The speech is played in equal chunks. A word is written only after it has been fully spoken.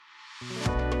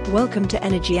Welcome to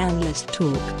Energy Analyst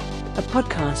Talk, a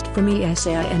podcast from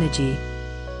ESAI Energy.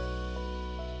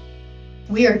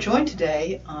 We are joined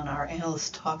today on our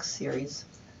Analyst Talk series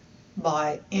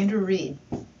by Andrew Reed,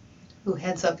 who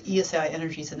heads up ESAI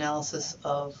Energy's analysis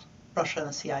of Russia and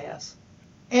the CIS.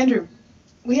 Andrew,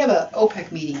 we have an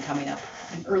OPEC meeting coming up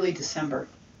in early December.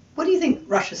 What do you think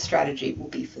Russia's strategy will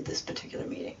be for this particular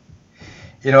meeting?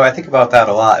 You know, I think about that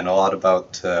a lot, and a lot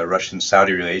about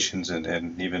Russian-Saudi relations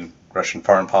and even Russian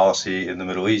foreign policy in the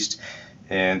Middle East.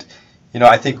 And, you know,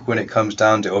 I think when it comes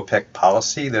down to OPEC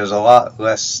policy, there's a lot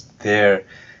less there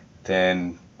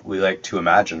than we like to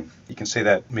imagine. You can say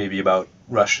that maybe about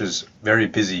Russia's very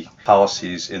busy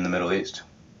policies in the Middle East.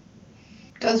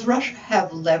 Does Russia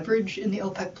have leverage in the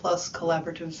OPEC Plus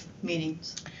collaborative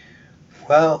meetings?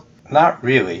 Well, not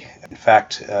really. In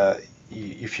fact,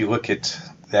 if you look at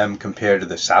them compared to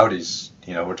the Saudis,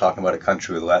 you know, we're talking about a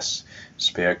country with less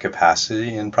spare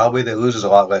capacity and probably that loses a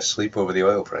lot less sleep over the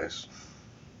oil price.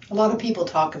 A lot of people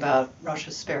talk about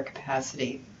Russia's spare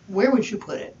capacity. Where would you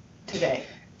put it today?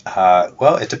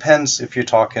 Well, it depends if you're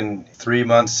talking 3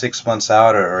 months, 6 months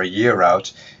out, or a year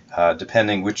out.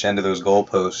 Depending which end of those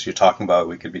goalposts you're talking about,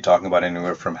 we could be talking about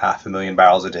anywhere from 500,000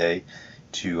 barrels a day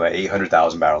to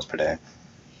 800,000 barrels per day.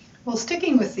 Well,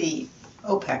 sticking with the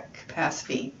OPEC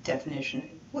capacity definition,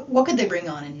 what could they bring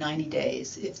on in 90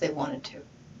 days if they wanted to?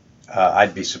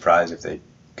 I'd be surprised if they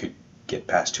could get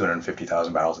past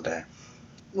 250,000 barrels a day.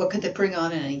 What could they bring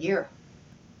on in a year?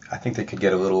 I think they could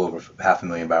get a little over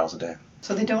 500,000 barrels a day.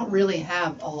 So they don't really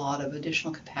have a lot of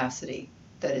additional capacity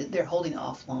that they're holding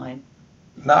offline.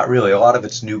 Not really. A lot of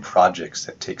it's new projects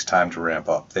that takes time to ramp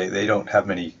up. They don't have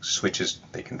many switches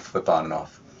they can flip on and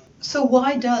off. So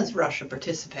why does Russia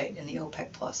participate in the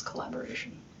OPEC Plus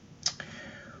collaboration?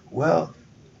 Well,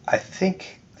 I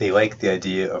think they like the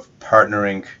idea of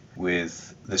partnering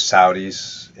with the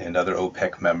Saudis and other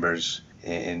OPEC members,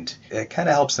 and it kind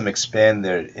of helps them expand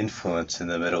their influence in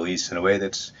the Middle East in a way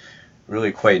that's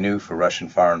really quite new for Russian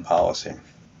foreign policy.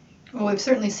 Well, we've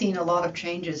certainly seen a lot of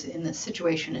changes in the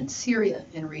situation in Syria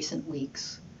in recent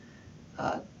weeks.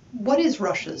 What is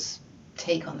Russia's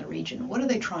take on the region? What are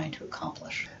they trying to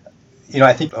accomplish? You know,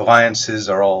 I think alliances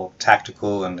are all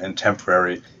tactical and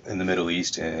temporary in the Middle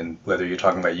East, and whether you're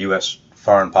talking about U.S.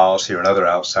 foreign policy or another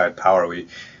outside power,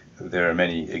 there are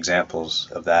many examples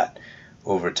of that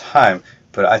over time.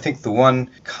 But I think the one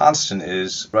constant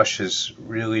is Russia's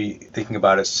really thinking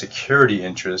about its security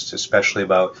interests, especially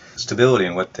about stability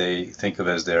and what they think of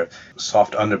as their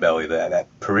soft underbelly, that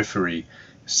periphery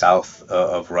south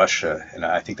of Russia. And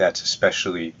I think that's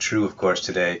especially true, of course,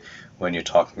 today when you're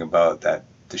talking about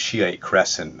the Shiite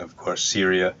crescent, of course,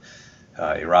 Syria,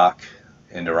 Iraq,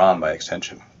 and Iran by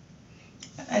extension.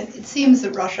 It seems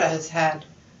that Russia has had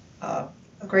a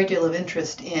great deal of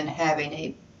interest in having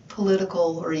a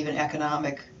political or even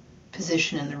economic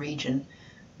position in the region.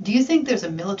 Do you think there's a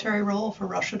military role for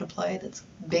Russia to play that's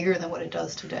bigger than what it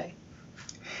does today?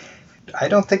 I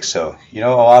don't think so. You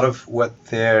know, a lot of what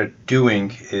they're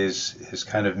doing is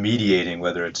kind of mediating,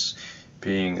 whether it's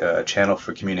being a channel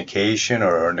for communication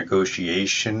or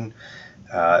negotiation,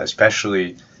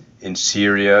 especially in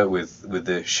Syria with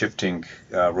the shifting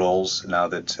roles now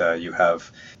that you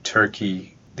have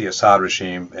Turkey, the Assad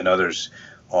regime, and others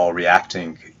all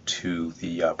reacting to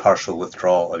the partial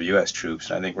withdrawal of U.S.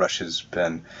 troops. And I think Russia's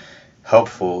been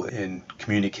helpful in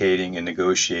communicating and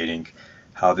negotiating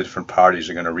how the different parties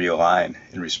are going to realign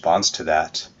in response to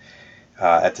that.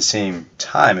 At the same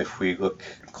time, if we look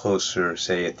closer,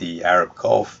 say, at the Arab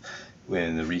Gulf,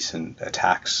 when the recent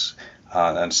attacks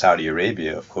on Saudi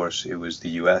Arabia, of course, it was the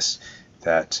U.S.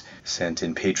 that sent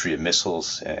in Patriot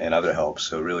missiles and other help.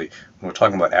 So really, when we're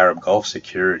talking about Arab Gulf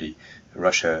security,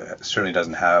 Russia certainly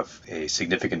doesn't have a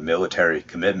significant military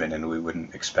commitment, and we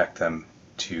wouldn't expect them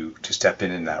to step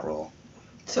in that role.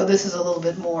 So this is a little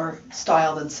bit more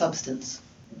style than substance.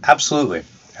 Absolutely.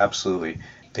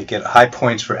 They get high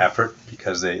points for effort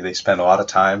because they spend a lot of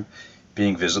time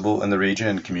being visible in the region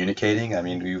and communicating. I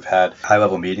mean, we've had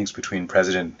high-level meetings between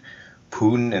President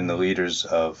Putin and the leaders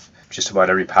of just about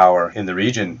every power in the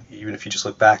region. Even if you just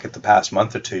look back at the past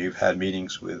month or two, you've had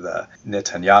meetings with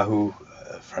Netanyahu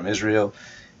from Israel,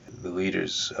 the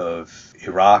leaders of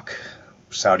Iraq,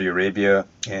 Saudi Arabia,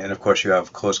 and of course you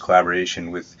have close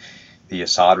collaboration with the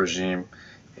Assad regime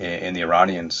and the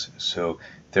Iranians. So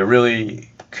they're really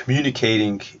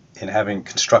communicating and having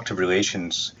constructive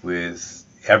relations with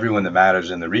everyone that matters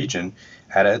in the region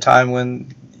at a time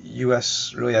when the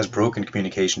U.S. really has broken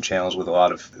communication channels with a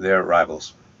lot of their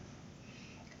rivals.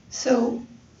 So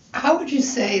how would you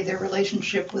say their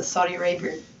relationship with Saudi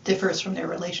Arabia differs from their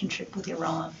relationship with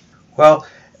Iran? Well,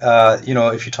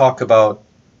 if you talk about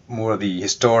more the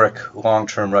historic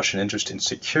long-term Russian interest in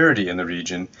security in the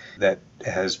region that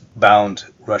has bound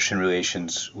Russian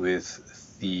relations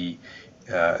with the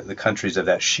countries of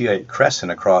that Shiite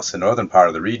crescent across the northern part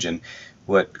of the region.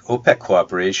 What OPEC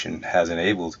cooperation has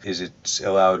enabled is it's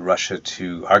allowed Russia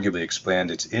to arguably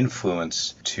expand its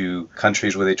influence to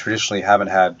countries where they traditionally haven't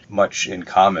had much in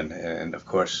common. And of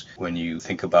course, when you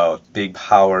think about big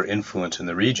power influence in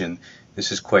the region,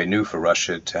 this is quite new for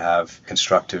Russia to have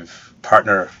constructive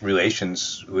partner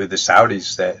relations with the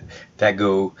Saudis that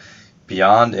go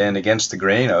beyond and against the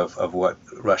grain of what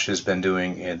Russia's been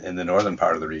doing in the northern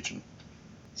part of the region.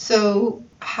 So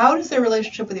how does their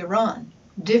relationship with Iran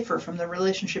differ from the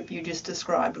relationship you just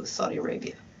described with Saudi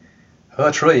Arabia? Well,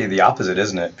 it's really the opposite,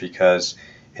 isn't it? Because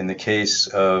in the case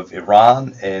of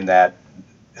Iran and that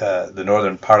the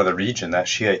northern part of the region, that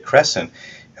Shiite crescent,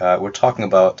 we're talking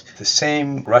about the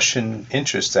same Russian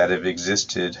interests that have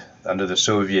existed under the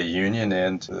Soviet Union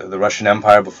and the Russian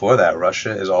Empire before that.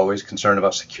 Russia is always concerned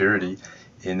about security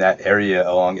in that area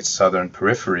along its southern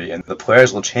periphery, and the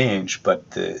players will change,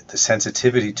 but the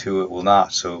sensitivity to it will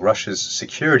not. So Russia's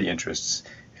security interests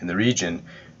in the region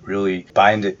really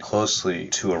bind it closely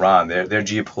to Iran. Their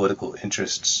geopolitical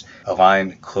interests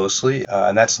align closely,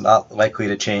 and that's not likely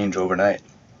to change overnight.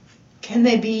 Can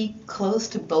they be close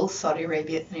to both Saudi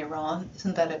Arabia and Iran?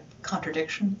 Isn't that a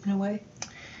contradiction in a way?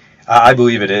 I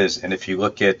believe it is, and if you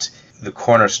look at the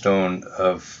cornerstone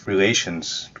of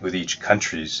relations with each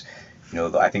countries,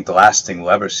 I think the last thing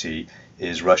we'll ever see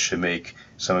is Russia make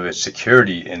some of its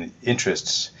security and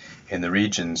interests in the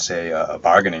region, say, a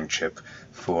bargaining chip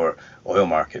for oil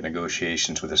market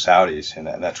negotiations with the Saudis.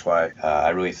 And that's why I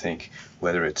really think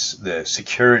whether it's the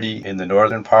security in the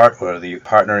northern part or the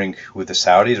partnering with the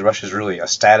Saudis, Russia's really a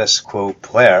status quo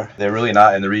player. They're really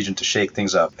not in the region to shake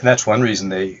things up. And that's one reason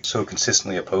they so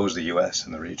consistently oppose the U.S.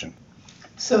 in the region.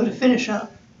 So to finish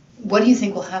up, what do you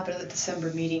think will happen at the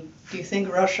December meeting? Do you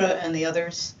think Russia and the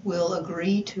others will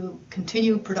agree to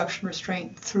continue production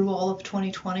restraint through all of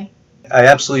 2020? I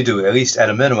absolutely do, at least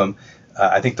at a minimum.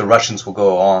 I think the Russians will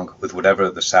go along with whatever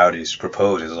the Saudis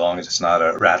propose, as long as it's not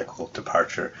a radical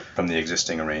departure from the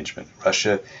existing arrangement.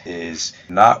 Russia is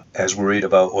not as worried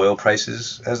about oil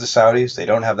prices as the Saudis. They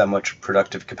don't have that much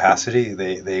productive capacity.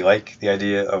 They like the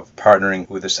idea of partnering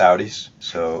with the Saudis.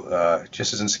 So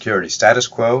just as in security, status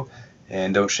quo,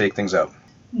 and don't shake things up.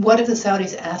 What if the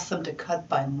Saudis ask them to cut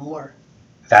by more?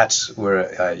 That's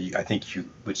where I think you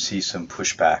would see some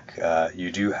pushback. You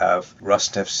do have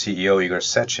Rosneft's CEO, Igor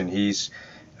Sechin.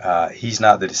 He's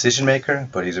not the decision maker,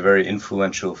 but he's a very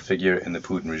influential figure in the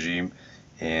Putin regime.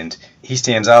 And he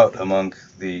stands out among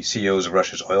the CEOs of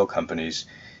Russia's oil companies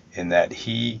in that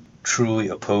he truly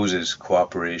opposes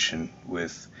cooperation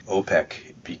with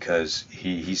OPEC because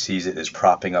he sees it as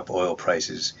propping up oil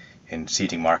prices and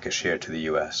ceding market share to the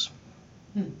U.S.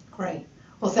 Great.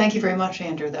 Well, thank you very much,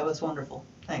 Andrew. That was wonderful.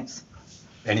 Thanks.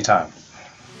 Anytime.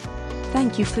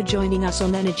 Thank you for joining us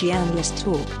on Energy Analyst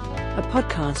Talk, a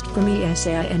podcast from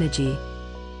ESAI Energy.